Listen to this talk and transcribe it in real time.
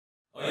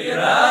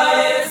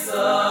Today's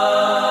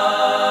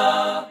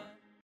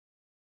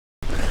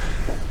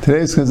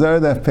Chazara,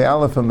 daf Pei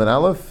Aleph and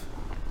Aleph.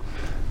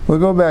 We'll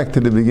go back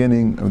to the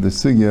beginning of the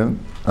sugya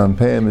on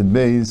Pei Amid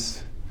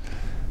Beis,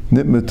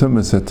 Nitma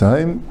Tumas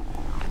HaTaim.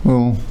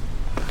 We'll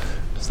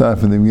start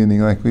from the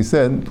beginning, like we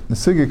said. The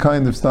sugya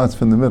kind of starts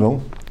from the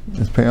middle.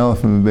 As Pei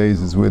Aleph and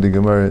Beis is where the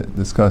Gemara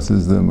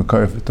discusses the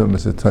Makar for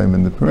Tumas HaTaim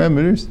and the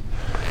parameters.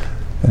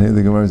 And here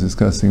the Gemara is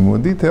discussing more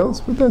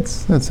details, but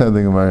that's how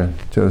the Gemara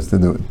chose to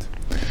do it.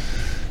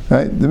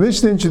 Right? The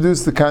Mishnah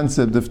introduced the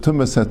concept of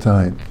Tumas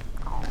HaTaim.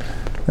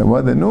 And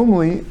what they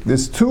normally, there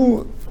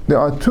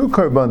are two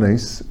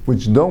karbanes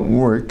which don't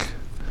work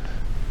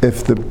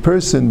if the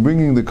person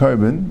bringing the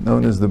carbon,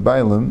 known as the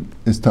bailam,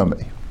 is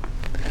tamei.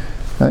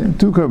 Right?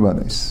 Two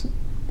karbanes.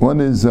 One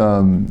is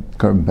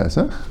carbon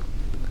Pesach,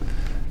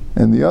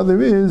 and the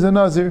other is a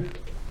nazir.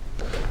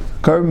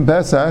 Carbon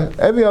Pesach,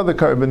 every other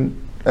carbon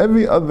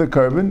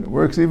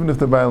works even if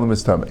the bailam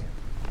is tamei.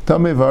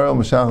 Tamei varal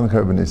mashach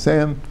carbon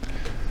isayim.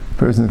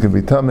 Person can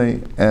be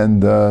tamei,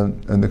 and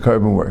the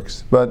carbon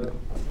works. But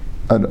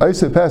on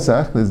Eisei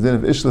Pesach, there's din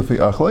of Ishlefi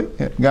Achlei.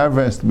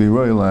 Gavra has to be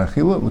royal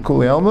Achila,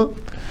 L'kuli Alma.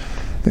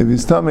 If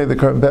he's tamei, the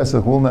carbon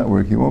Pesach will not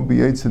work. He won't be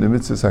Eitz in the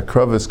mitzvahs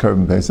Hakravas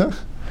carbon Pesach.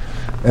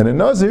 And a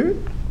Nazir,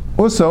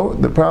 also,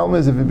 the problem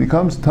is if he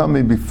becomes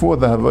tamei before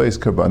the Havayis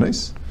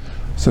Karbanis,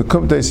 so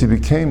Kumtais, he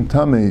became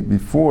tamei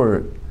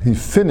before he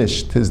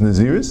finished his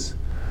Naziris.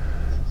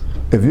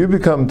 If you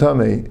become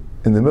tamei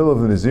in the middle of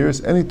the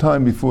Naziris, any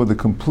time before the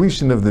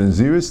completion of the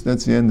Naziris,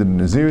 that's the end of the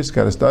Naziris,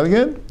 got to start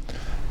again.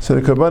 So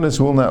the karbanis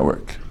will not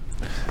work.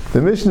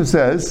 The Mishnah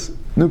says,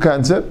 new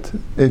concept,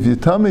 if you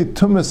tamei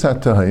tumas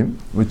hatahim,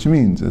 which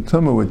means a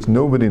tumah which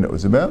nobody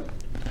knows about,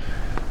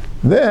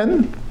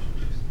 then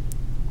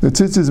the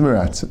tzitz is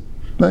meratzah.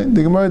 Right?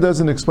 The Gemara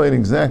doesn't explain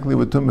exactly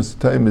what tumas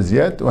hatahim is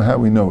yet or how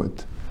we know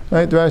it.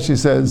 Right? Rashi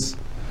says,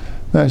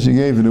 Rashi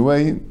gave it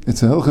away.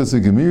 It's a hilchas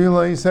of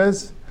Gemirila, he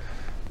says,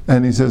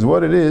 and he says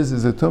what it is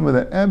a tumah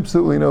that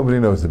absolutely nobody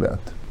knows about.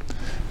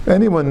 If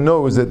anyone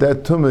knows that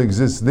tumah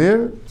exists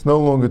there, it's no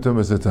longer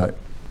tumas hatayim.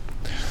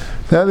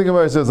 Now the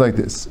Gemara says like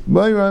this: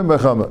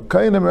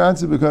 Kayin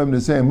and become the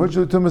same. Which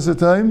are tumas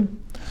hatayim?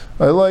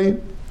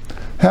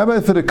 How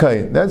about for the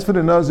kayin? That's for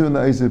the nazir and the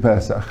Eisei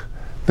Pesach.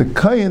 The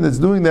kayin that's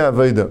doing the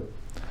aveda.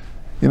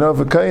 You know, if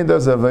a kayin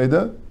does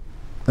aveda,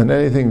 and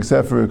anything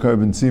except for a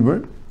carbon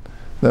tzibur,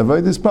 the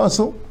aveda is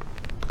possible.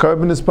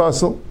 Carbon is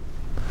possible,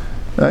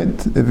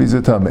 right? If he's a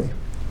tamei,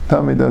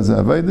 does the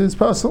aveda is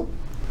possible,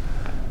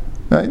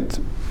 right?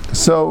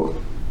 So,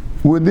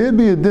 would there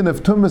be a din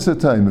of tumas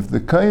hatayim if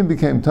the kayin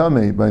became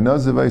tamei by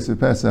nazir Eisei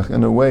Pesach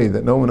in a way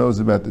that no one knows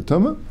about the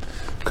tumah?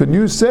 Could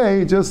you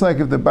say, just like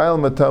if the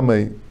bailam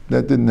tamei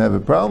that didn't have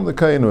a problem, the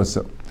kayin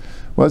also?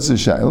 What's the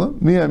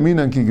shaila? Mi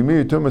aminan ki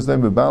gemiri tumas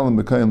name b'bailam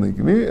b'kayin li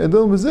gemiri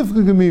edil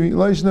b'zifka gemiri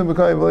leishna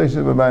b'kayin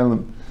v'leishna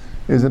b'bailam.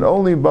 Is it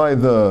only by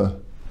the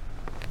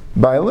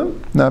bailam,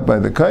 not by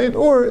the kayin,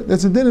 or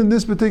there's a din in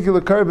this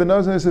particular carbon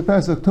nazir Eisei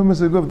Pesach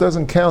tumas haguf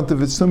doesn't count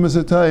if it's tumas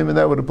hatayim, and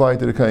that would apply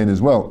to the kayin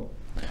as well.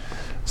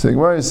 So the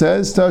Gemara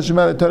says, the only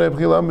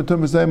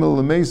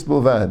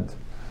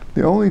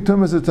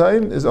tumas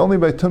hatayim is only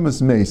by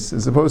tumas mace,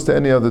 as opposed to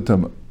any other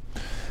tumah.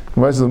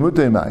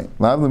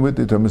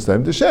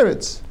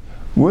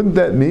 Wouldn't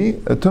that be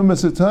a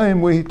tumas hatayim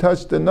where he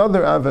touched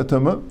another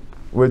avatuma,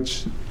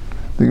 which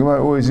the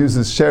Gemara always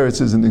uses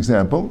sheretz as an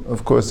example.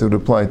 Of course, it would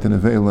apply to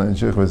nevela and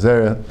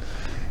shechvazera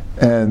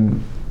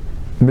and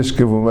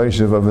mishkav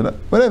u'meishav,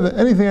 whatever,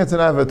 anything that's an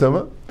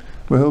avatuma,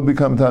 where he'll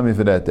become tamei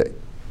for that day.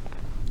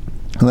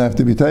 He'll have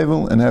to be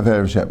teivel and have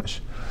erev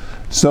shemesh.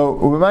 So,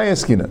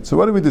 u'b'mayeskina. So,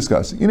 what are we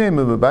discussing? If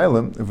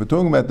we're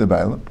talking about the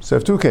bailam, so I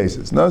have two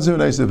cases: nazir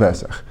and Eisei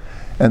Pesach,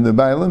 and the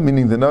bailam,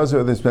 meaning the nazir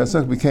of this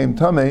Pesach, became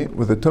tamei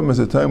with a tumas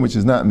hatayim which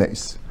is not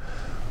mace.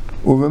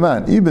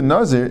 U'b'man, even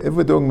nazir, if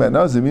we're talking about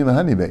nazir,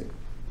 mimahanibei,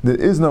 there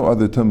is no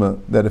other tumah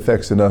that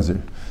affects a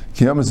nazir.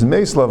 Kiyamas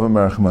mace lava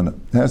marachmana.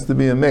 It has to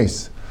be a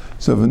mace.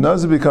 So if a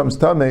nazir becomes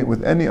tamei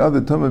with any other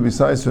tumah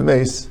besides for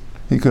mace,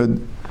 he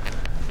could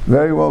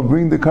very well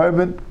bring the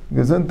carbon. He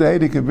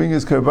could bring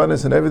his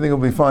karbanis and everything will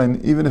be fine,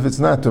 even if it's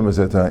not tumas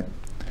hatayim.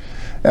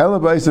 Ela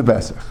b'Eisei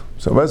Pesach.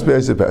 So what's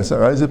b'Eisei Pesach?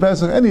 Eisei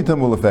Pesach, any tumah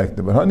will affect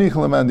it. But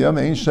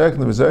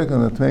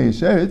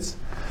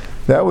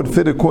that would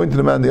fit according to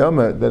the man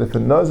diyama, that if a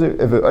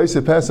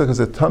Eisei Pesach is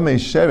a tamei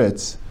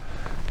sheretz,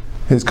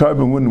 his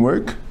carbon wouldn't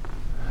work,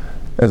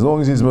 as long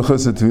as he's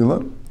mechus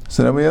tefillah.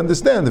 So then we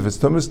understand, if it's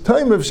tumas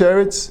time of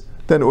sheretz,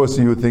 then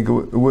also you would think it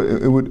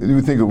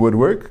would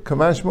work.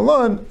 Kamash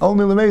Malan,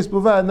 only lemeis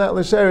b'vad, not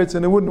l'sheretz,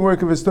 and it wouldn't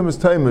work if it's tumas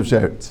time of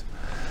sheretz.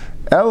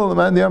 El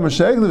l'man diyama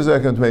sheglev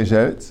zekam tmei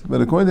sheretz, but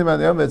according to the man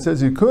diyama, it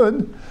says you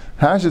could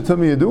hash a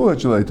tumi yedua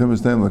chalei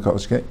tumas time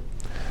l'kolshkei.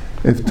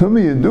 If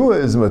tumi yedua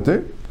is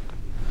mutter,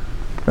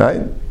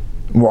 right?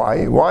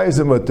 Why is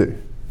it mutter?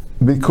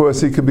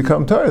 Because he could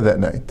become tar that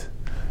night.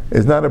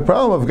 It's not a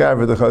problem of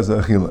gavra the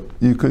chazar achila.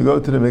 You could go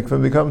to the mikveh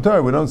and become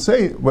tar. We don't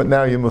say, but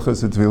now you're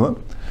mechus tefillah.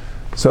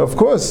 So of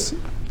course,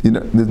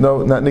 there's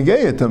not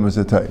negeya tumas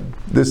hatayim.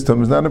 This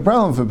tumah is not a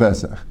problem for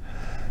Pesach.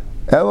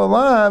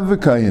 Elalav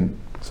v'kayin.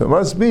 So it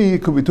must be,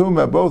 it could be talking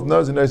about both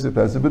Naz and Neisei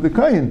Pesach, but the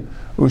kayin.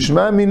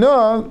 Ushma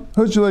mina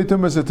huchalei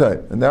tumas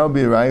atayim. And that would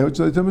be a raya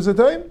huchalei tumas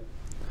atayim.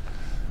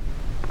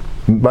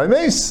 By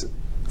mace.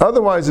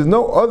 Otherwise, there's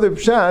no other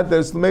pshat that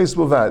it's mace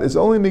b'vad. It's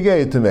only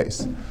negated to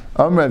mace.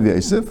 Amr Rav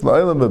Yosef,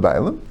 la'ilam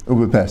b'bailam,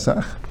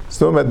 u'b'pesach.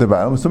 Still at the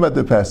bailam, still at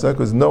the Pesach,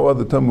 because no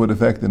other tum would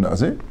affect the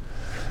Nazir.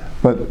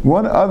 But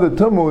one other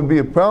tum would be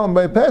a problem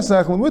by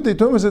Pesach, l'mutei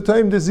tumas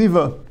atayim de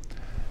ziva.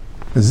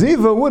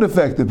 Ziva would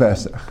affect the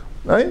Pesach,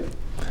 right?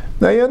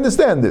 Now you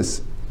understand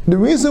this. The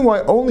reason why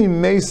only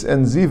mace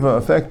and ziva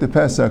affect the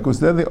Pesach was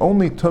they're the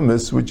only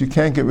tumas which you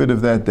can't get rid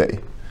of that day.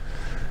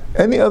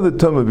 Any other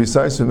tumah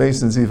besides for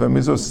mace and ziva,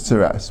 mizos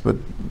tzeras, but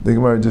the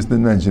Gemara just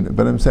didn't mention it.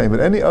 But I'm saying,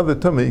 but any other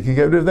tumah you can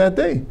get rid of that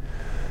day,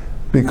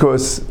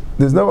 because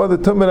there's no other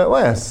tumah that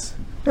lasts.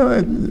 You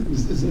know,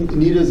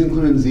 Nida is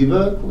including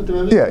ziva. What the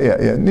Rabbi? Yeah.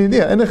 And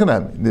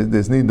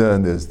there's nida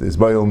and there's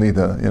bayil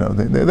nida. You know,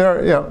 there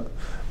are. Yeah,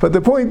 but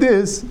the point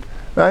is,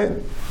 right?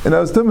 And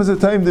as tumas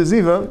at time the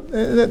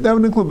ziva, that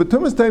would include. But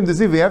tumas time the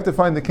ziva, you have to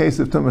find the case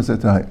of tumas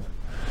at time.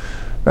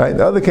 Right?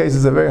 The other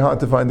cases are very hard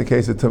to find the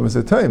case of tumas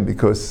at time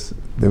because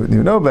they wouldn't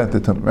even know about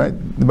the tum. Right?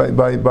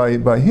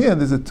 By here,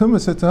 there's a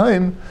tumas at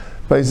time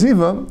by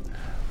ziva,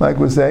 like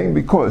we're saying,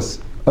 because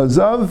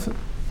azav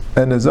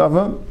and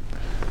azava,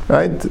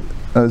 right?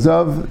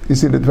 Azav, you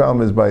see, the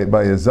problem is by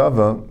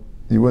azava,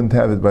 you wouldn't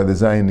have it by the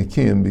zayin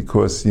nikiyim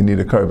because you need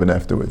a carbon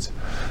afterwards.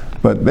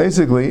 But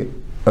basically,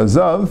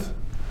 azav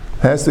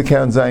has to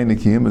count zayin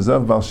nikiyim.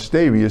 Azav bal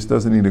shtei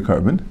doesn't need a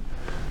carbon,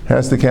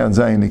 has to count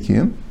zayin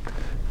nikiyim.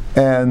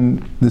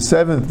 And the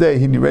seventh day,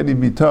 he'd already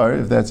be tar,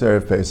 if that's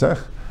Erev Pesach,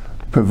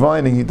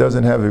 providing he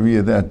doesn't have a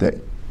riyah that day.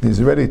 He's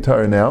already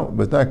tar now,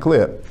 but not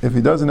clear. If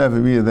he doesn't have a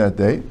riyah that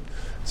day,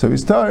 so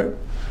he's tar.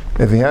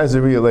 If he has a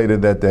riyah later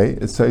that day,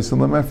 it's Taisul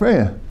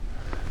Mafreya.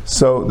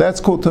 So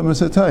that's called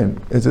Tumas HaTayim.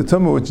 It's a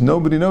Tumah which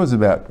nobody knows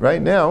about.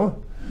 Right now,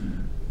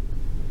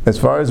 as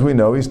far as we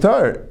know, he's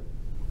tar.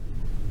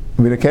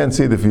 We can't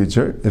see the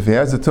future. If he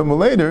has a tumah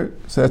later,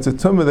 so that's a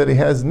tumah that he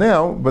has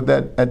now, but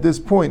that at this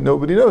point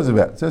nobody knows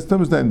about. So that's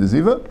tumas time de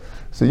ziva.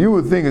 So you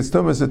would think it's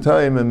tumas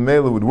time and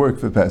mela would work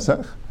for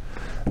Pesach,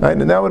 right?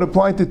 And that would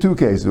apply to two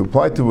cases. It would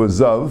apply to a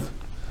zav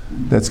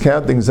that's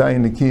counting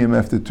zayin nikiyim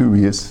after 2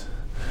 riyas.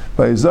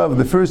 By a zav,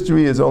 the first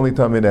riyah is only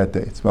tamid that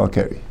day. It's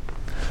malkeri.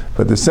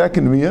 But the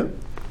second riyah,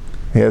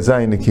 he has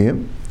zayin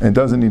nikiyim and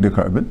doesn't need a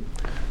carbon.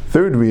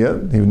 Third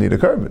riyah, he would need a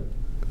carbon.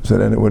 So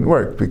then it wouldn't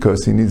work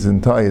because he needs the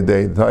entire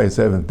day, the entire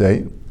seventh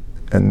day,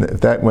 and if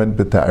that went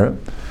betara,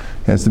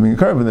 he has to bring a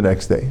carbon the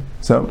next day.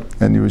 So,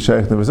 and you were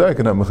shaykh the mazarek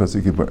and hamachas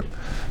kippur.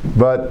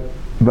 But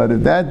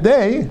if that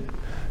day,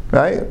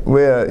 right,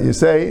 where you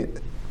say,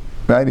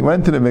 right, he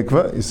went to the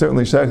mikveh, you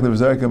certainly shaykh the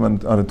mazarek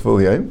on a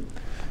tful yom,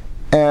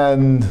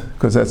 and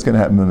because that's going to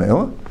happen in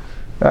Mela,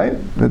 right?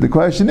 But the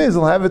question is,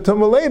 he'll have a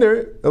tumah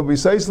later. It'll be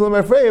seisel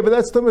mafreya, but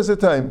that's tumas at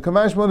time.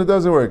 Kamash mon, it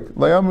doesn't work.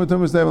 Layam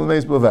tumas time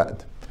l'meis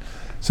b'lvad.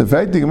 So, in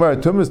fact, the Gemara,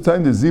 Tumas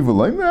time to Ziva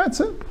loim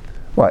meratza?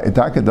 Why,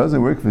 Itaka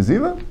doesn't work for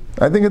Ziva?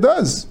 I think it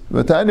does. If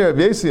you have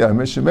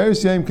a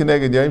Shemeris Yaim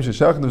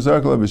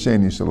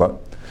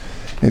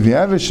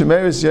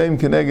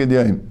Keneged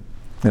Yaim,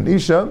 an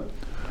Isha,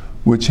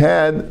 which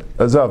had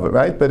a Zava,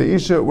 right? But the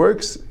Isha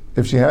works,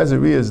 if she has a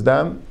Riyaz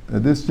Dam, a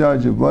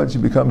discharge of blood, she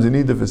becomes a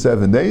Nida for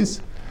 7 days,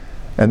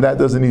 and that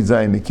doesn't need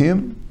Zayin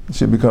Nikim.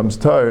 She becomes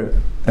Tar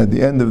at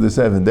the end of the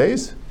 7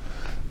 days.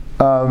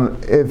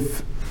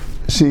 If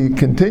she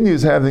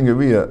continues having a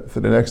riyah for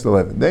the next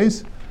 11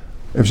 days.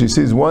 If she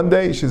sees 1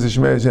 day, she's a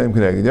Shemeres Yom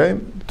Keneged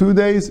Yom. 2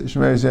 days,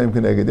 Shemeres Yom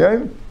Keneged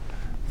Yom.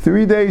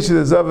 3 days, she's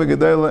a Zava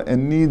Gedela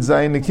and needs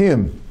Zayin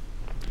Nikiyim.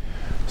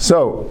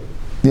 So,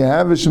 you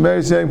have a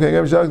Shemeres Yom Keneged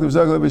Yom Shach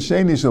Devzakla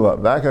B'Sheni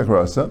Shalom Vakach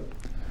Rasa.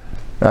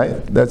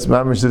 Right? That's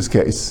mamish this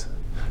case.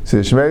 So,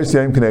 Shemeres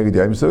Yom Keneged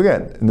Yom. So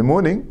again, in the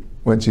morning,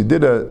 when she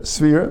did a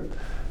sphere,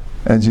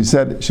 and she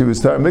said she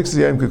was tar mixed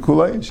Yom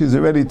Kekulai, she's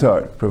already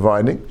tar,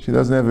 providing she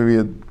doesn't have a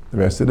riyah the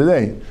rest of the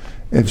day.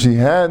 If she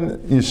had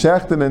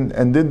yeshachtan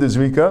and did the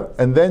zrika,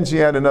 and then she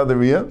had another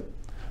riyah,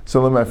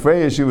 so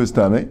l'mafreya she was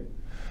tamei,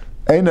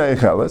 eina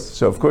echalas,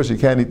 so of course she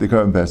can't eat the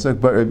korban pesach,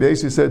 but Rabbi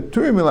Yossi said,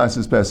 Turi milas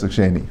is pesach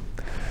sheni.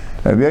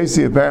 Rabbi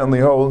Yossi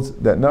apparently holds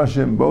that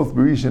nashim, both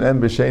berishin and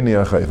b'sheni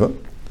are chayva,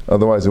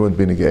 otherwise it wouldn't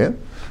be negeya.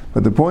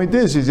 But the point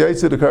is, she's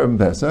yaitz the korban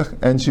pesach,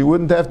 and she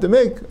wouldn't have to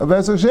make a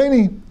pesach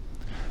sheni.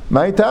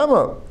 My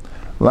tama.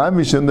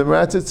 Isn't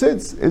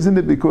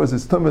it because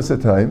it's Tumas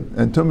HaTayim,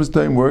 and Tumas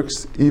HaTayim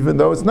works even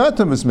though it's not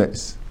Tumas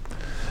Meis?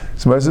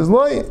 So it says,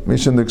 Loi,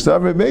 Mishon the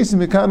Ksav Rebbeisi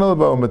Mikan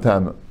Alabao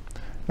Matama.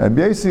 And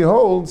Rebbeisi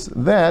holds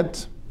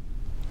that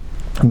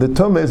the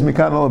Tumah is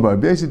Mikan Alabao.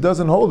 Rebbeisi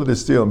doesn't hold it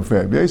as Steel and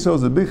Fair. Rebbeisi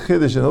holds a big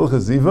Chiddush in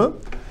Hilchas Ziva,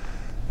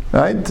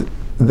 right?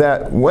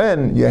 That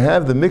when you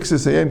have the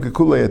Mixus Hayem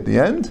Kekulei at the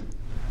end,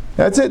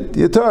 that's it,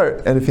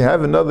 Yatar. And if you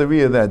have another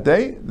riyah that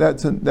day,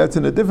 that's in a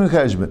different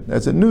cheshbon.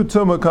 That's a new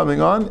tumah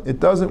coming on. It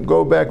doesn't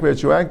go back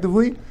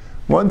retroactively.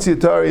 Once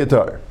Yatar,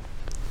 Yatar.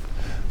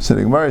 So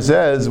the Gemara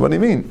says, what do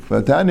you mean?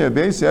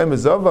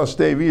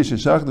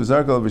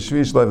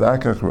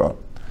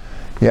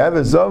 You have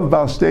a Zav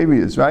Bal Shtei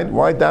Riyos, right?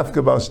 Why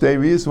Dafka Bal Shtei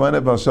Riyos? Why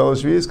not Bal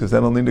Shalosh Riyos? Because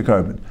then he'll need a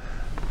carbon.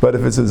 But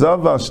if it's a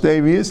Zav Bal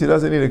Shtei Riyos, he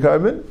doesn't need a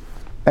carbon.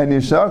 And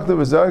Yishach the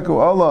V'zarku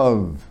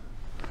Olav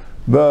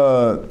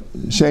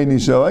B'Sheni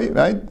Shalai,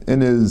 right?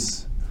 In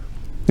his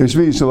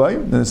Shvi Shalai,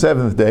 in the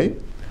 7th day.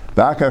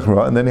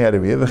 Ba'akachra, and then he had a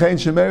Riyah. V'chein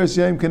Shemeres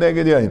Yom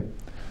Keneged Yom.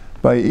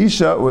 By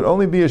Isha, it would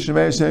only be a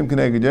Shemeres Yom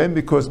Keneged Yom,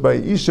 because by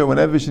Isha,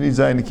 whenever she needs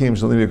Zayin Akim,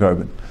 she'll need a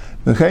carbon.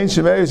 V'chein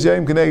Shemeres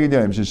Yom Keneged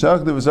Yom.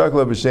 Sheshach the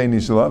V'zarku B'Sheni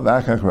Shalai,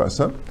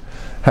 Ba'akachra.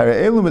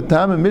 Hara'elu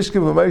Matam and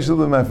Mishkav V'Meishel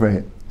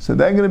V'Mafreya. So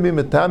they're going to be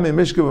Matam and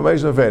Mishkav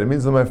V'Meishel V'Mafreya. It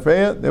means the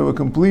Mafreya, they were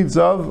complete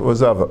Zav or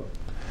Zava.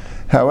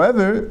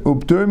 However,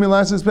 Uptur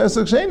Milasis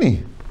Pesach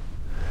Sheni.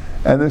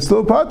 And they're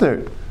still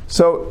Pater.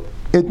 So,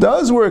 it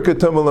does work at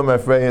Tumul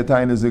Mafreya,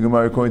 Taina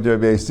Zigamar, according to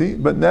Rabbi Yasi,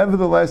 but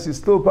nevertheless, he's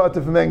still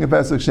Pater from Menga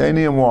Pesach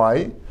Sheni, and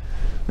why?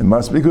 It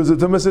must be because of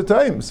Tumas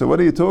HaTayim. So what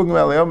are you talking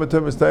about? Le'om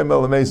Tumas HaTayim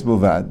El Meis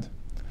Bulvad.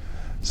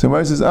 So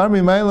Mar says, Armi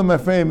Ma'ila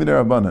Mafreya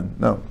Midar Abanan.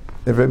 No.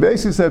 If Rabbi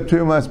Yasi said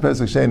Ptur Milas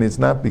Pesach Sheni, it's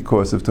not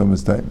because of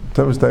Tumas HaTayim.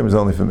 Tumas HaTayim is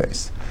only for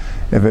Meis.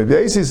 If Rabbi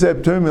Yasi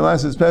said Ptur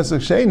Milas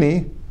Pesach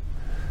Sheni,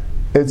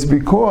 it's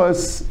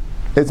because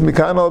it's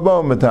Mikan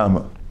Al-Bo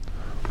Matama.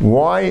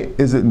 Why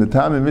is it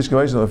Matama and Mishka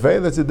Mishka Lafay?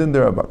 That's a Din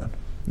Derabanan.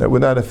 That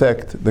would not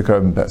affect the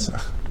carbon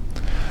Pesach.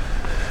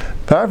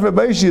 Tarf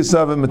Rabbeshi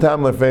Yisav and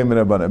Matama Lafay Min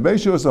Rabbanan.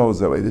 Rabbeshi also holds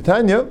that way. The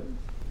Tanya,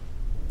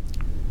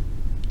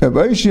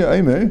 Rabbeshi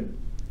Aimer.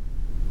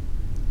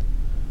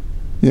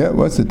 Yeah,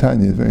 what's the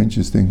Tanya? It's very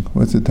interesting.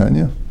 What's the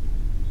Tanya?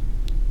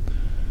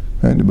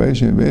 And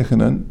Rabbeshi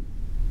Bechanan.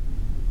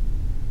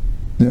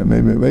 Yeah,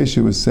 maybe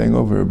Rabbeshi was saying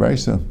over a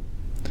Brisa.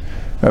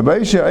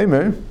 Rabbeshi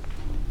Aimer.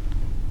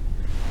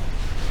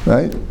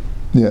 Right?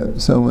 Yeah,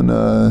 someone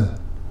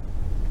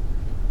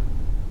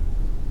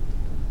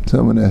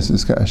asked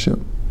this kasha.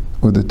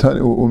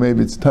 Or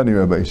maybe it's Tani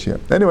Rabbi Shia.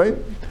 Anyway,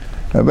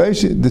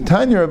 the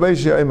Tanya Rabbi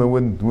Shia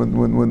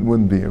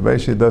wouldn't be. Rabbi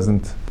Shia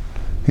doesn't,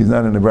 he's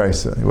not in the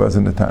Brisa. He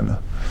wasn't a Tana.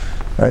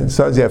 Right?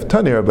 So you have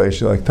Tani Rabbi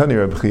Shia, like Tani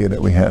Rabbi Chia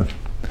that we have.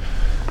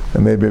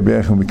 And maybe Rabbi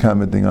Yechon will be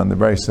commenting on the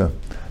Brisa.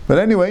 But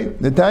anyway,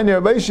 the Tanya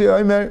Rabbi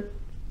Shia,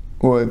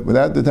 or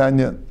without the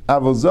Tanya,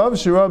 Aval Zav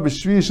Shira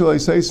B'Shvi Shalai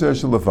Seiser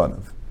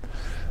Shalafanav.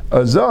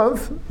 A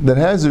Zav that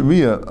has a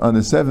Riyah on the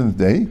 7th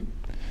day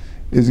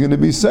is going to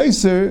be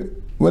Seiser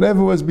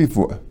whatever was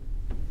before.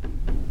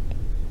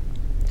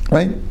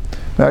 Right?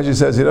 Rashi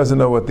says he doesn't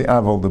know what the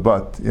Aval, the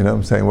but,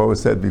 I'm saying, what was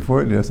said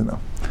before, he doesn't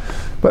know.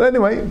 But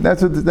anyway,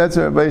 that's what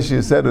Rabbi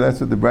Shia said, or that's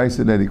what the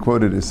Brisa that he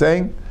quoted is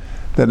saying,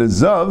 that a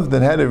Zav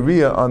that had a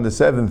Riyah on the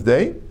 7th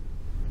day,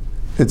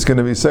 it's going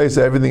to be Seiser,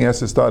 everything has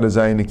to start as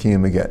Zayin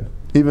Akiyim again.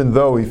 Even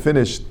though he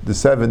finished the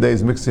 7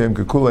 days Miksiyim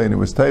Kakula and it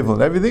was Taival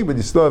and everything, but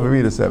you still have a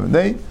read of 7th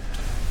day, you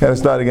got to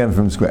start again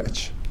from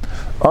scratch.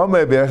 No, you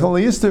only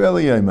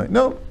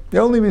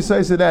be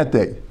Seiser that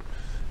day.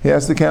 He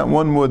has to count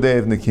one more day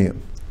of Nikiyim.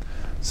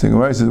 So the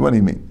Gemara says, what do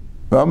you mean?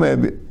 So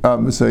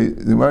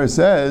the Gemara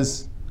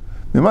says,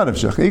 if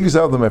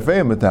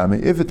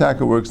a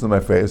taka works the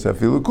Mafreya, so he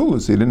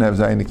didn't have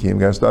Zayin Nikiyim,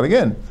 got to start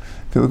again.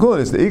 It's a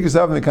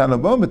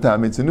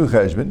new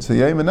cheshbon, so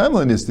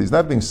he's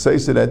not being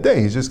seised that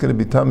day. He's just going to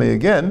be tummy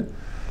again.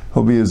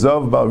 He'll be a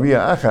zav bal ria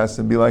achas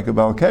and be like a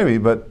bal keri,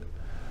 but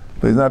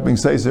he's not being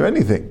seised or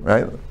anything,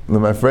 right?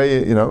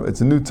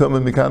 It's a new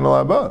tummy mikan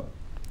alaba.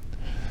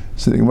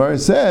 So the Gemara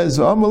says,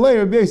 sorry.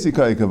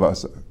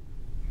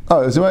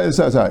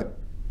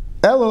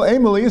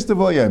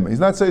 He's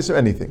not seised or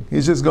anything.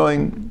 He's just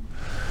going.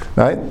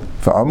 Right?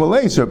 For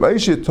Amalei, Rabbi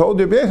Yasi told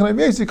Rabbi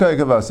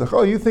Yechon,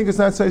 oh, you think it's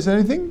not says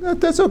anything?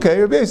 That's okay.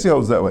 Rabbi Yasi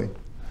holds that way.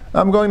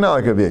 I'm going not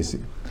like Rabbi Yasi.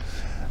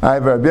 I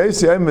have Rabbi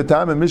Yasi, I'm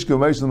Matam and Mishka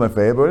Meshul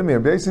Mafei, but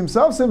Rabbi Yasi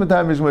himself said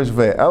Matam Mishka Meshul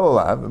Mafei.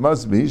 Elalav, it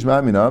must be Shema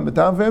Mina,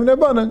 Matam Feim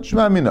Nebanan,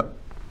 Shema Mina.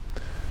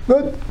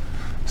 Good.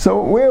 So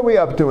where are we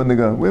up to in the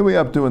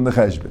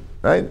cheshbon?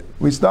 Right?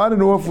 We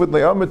started off with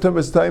Le'am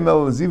Tumas Taim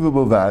El Ziva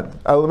Bulvad.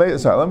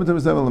 Le'am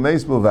Tumas Taim El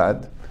Meis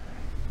Bulvad.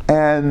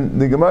 And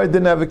the Gemara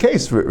didn't have a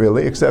case for it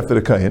really, except for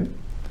the Kayin.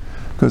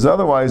 Because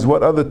otherwise,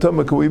 what other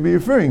Tumah could we be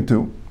referring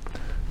to?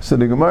 So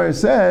the Gemara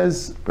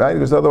says, right,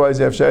 because otherwise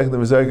you have Sheikh the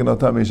Mizarek and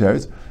Al-Tami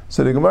Sheretz.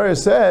 So the Gemara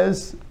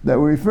says that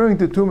we're referring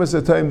to Tumas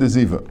HaTayim the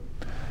Ziva.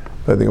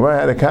 But the Gemara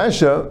had a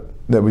kasha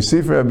that we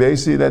see from Rabbi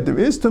Yasi that there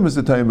is Tumas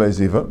HaTayim by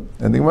Ziva.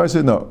 And the Gemara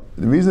said no.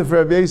 The reason for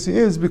Rabbi Yasi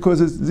is because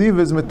Ziva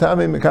is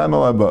Metame Mekan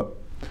Al Abba.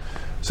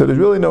 So there's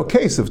really no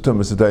case of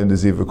Tumas HaTayim the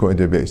Ziva according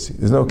to Rabbi Yasi.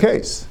 There's no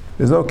case.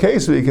 There's no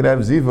case where you can have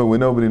Ziva where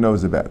nobody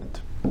knows about it.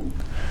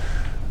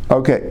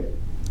 Okay.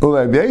 So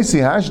the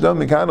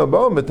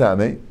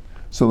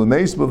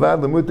Meis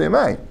Bulvad Lemutei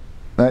Mai.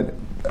 Right?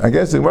 I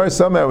guess the Gemara is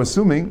somehow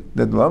assuming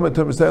that the Lama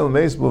Tumas Tail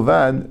Meis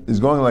Bulvad is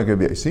going like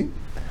Rabbi Yasi.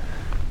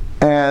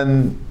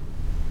 And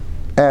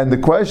the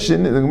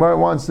question the Gemara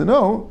wants to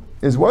know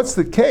is what's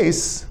the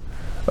case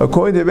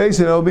according to Rabbi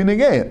Yasi it'll be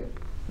Negeya.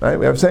 Right?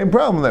 We have the same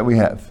problem that we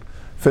have.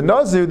 For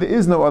Nazir, there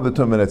is no other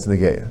Tumah that's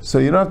Negeya. So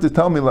you don't have to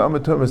tell me La'am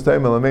Tumas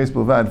Taim El Meis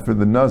Bulvad for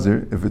the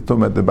Nazir, if it's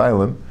Tumah at the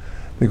Bailam,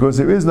 because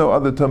there is no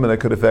other Tumah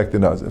that could affect the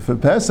Nazir. For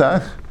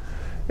Pesach,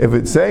 If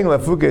it's saying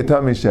lafuke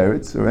tami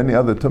sheretz or any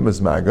other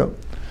tumas maga,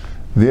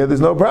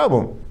 there's no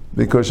problem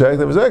because sheretz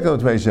mezaikel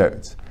tmei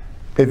sheretz.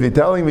 If you're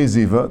telling me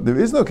ziva, there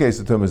is no case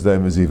of tumas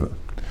daim ziva.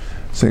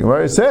 So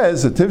Gemara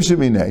says the tiv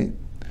sheminei,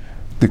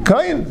 the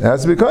kain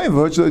has to be kain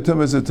v'huchli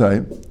tumas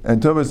atayim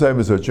and tumas daim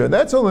v'huchli, and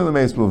that's only the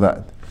meis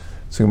b'lvad.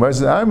 So Gemara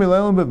says Ar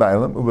mileilim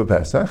b'bailim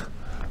u'b'pesach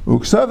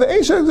u'ksav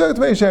eishak zok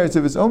tmei sheretz.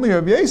 If it's only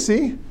Rabbi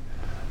Yasi,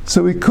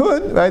 so we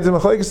could, right? We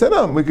could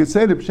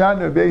say the pshat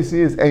in Rabbi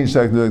Yasi is ein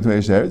shak zok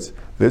tmei sheretz.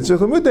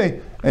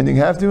 And you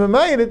have to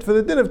remind it for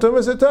the din of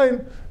tumas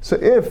atayim. So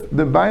if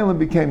the bailam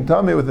became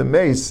tummy with a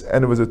mace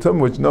and it was a tum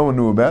which no one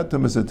knew about,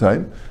 tumas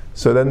atayim,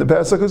 so then the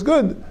Pesach is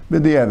good.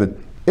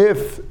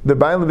 If the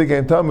bailam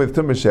became tummy with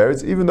tumas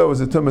sheretz, even though it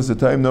was a tumas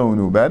atayim, no one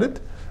knew about it,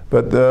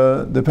 but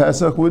the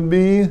Pesach would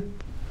be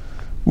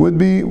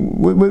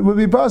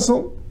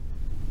possible.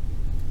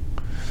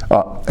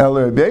 El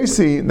Rabbi,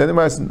 then there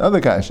was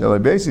another kash. El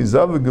Rabbi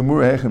zav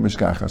gemur hechem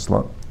mishkach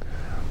aslan.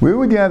 Where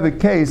would you have a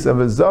case of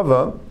a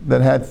zava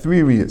that had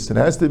 3 riyas? It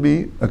has to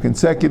be a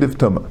consecutive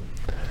tumah.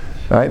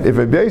 Right? If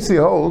Rabbi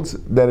holds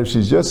that if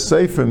she's just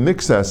safe from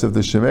mixas of the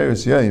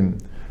shemeris yaim,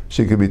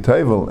 she could be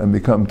taivel and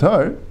become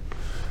tar,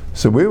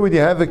 so where would you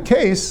have a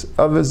case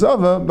of a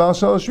zava bal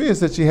shalosh riyas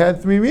that she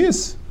had 3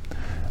 riyas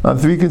on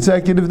 3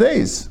 consecutive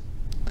days?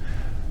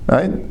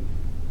 Right?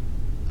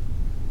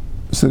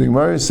 So the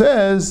Gemara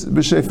says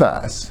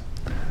b'shefas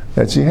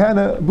that she had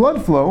a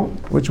blood flow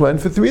which went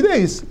for 3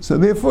 days. So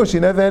therefore she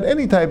never had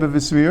any type of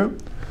isvir.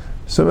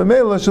 So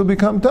Mamela she'll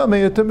become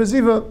Tamei to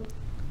Meziva.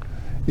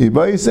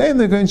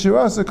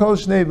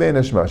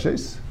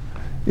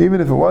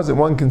 Even if it wasn't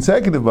one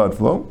consecutive blood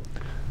flow.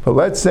 But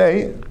let's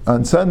say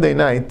on Sunday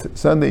night,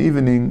 Sunday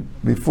evening,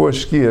 before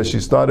Shkia,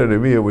 she started a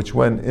Riyah which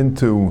went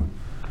into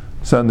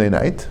Sunday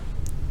night.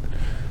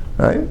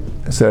 Right?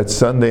 So that's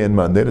Sunday and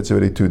Monday, that's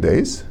already 2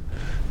 days.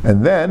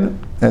 And then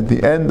at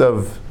the end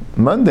of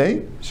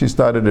Monday, she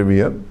started a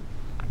Riyah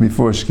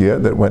before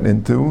Shkia that went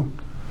into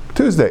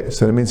Tuesday.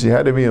 So that means she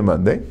had a Riyah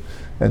Monday.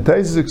 And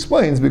Taisus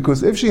explains,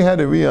 because if she had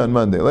a Riyah on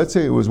Monday, let's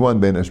say it was one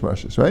Ben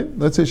Hashmashis, right?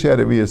 Let's say she had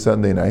a Riyah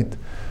Sunday night,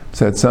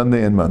 so it's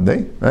Sunday and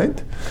Monday,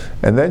 right?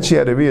 And then she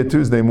had a Riyah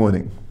Tuesday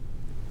morning,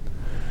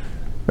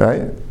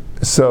 right?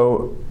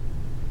 So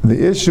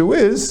the issue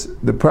is,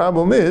 the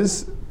problem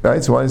is,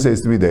 right? So one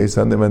says 3 days,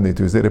 Sunday, Monday,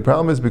 Tuesday. The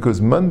problem is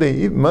because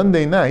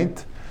Monday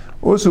night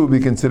also would be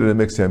considered a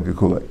mixed Yom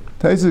Kikula.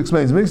 Taisus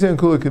explains mixed Yom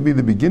Kikula could be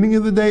the beginning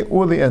of the day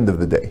or the end of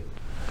the day.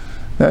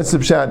 That's the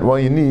pshat why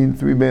you need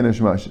 3 Ben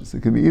Hashmashis.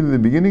 It could be either the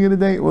beginning of the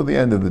day or the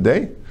end of the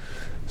day.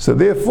 So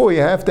therefore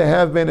you have to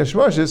have Ben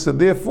Hashmashis, so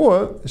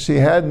therefore she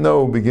had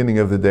no beginning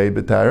of the day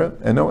B'tara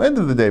and no end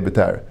of the day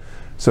B'tara.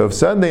 So if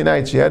Sunday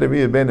night she had a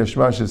Riyah Ben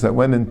Hashmashis that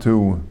went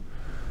into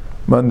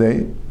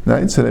Monday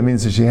night, so that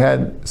means that she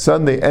had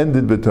Sunday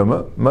ended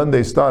B'tumah,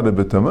 Monday started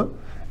B'tumah,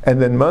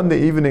 and then Monday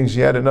evening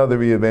she had another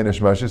Riyah Ben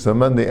Hashmashis, so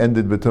Monday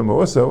ended B'tumah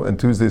also, and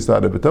Tuesday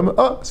started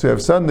B'tumah. So you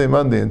have Sunday,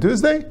 Monday, and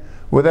Tuesday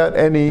without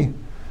any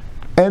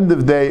end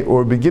of day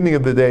or beginning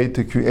of the day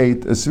to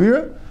create a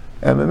svira,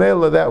 and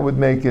Mamela that would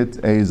make it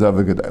a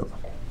Zava Gedailah.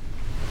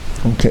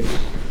 Okay.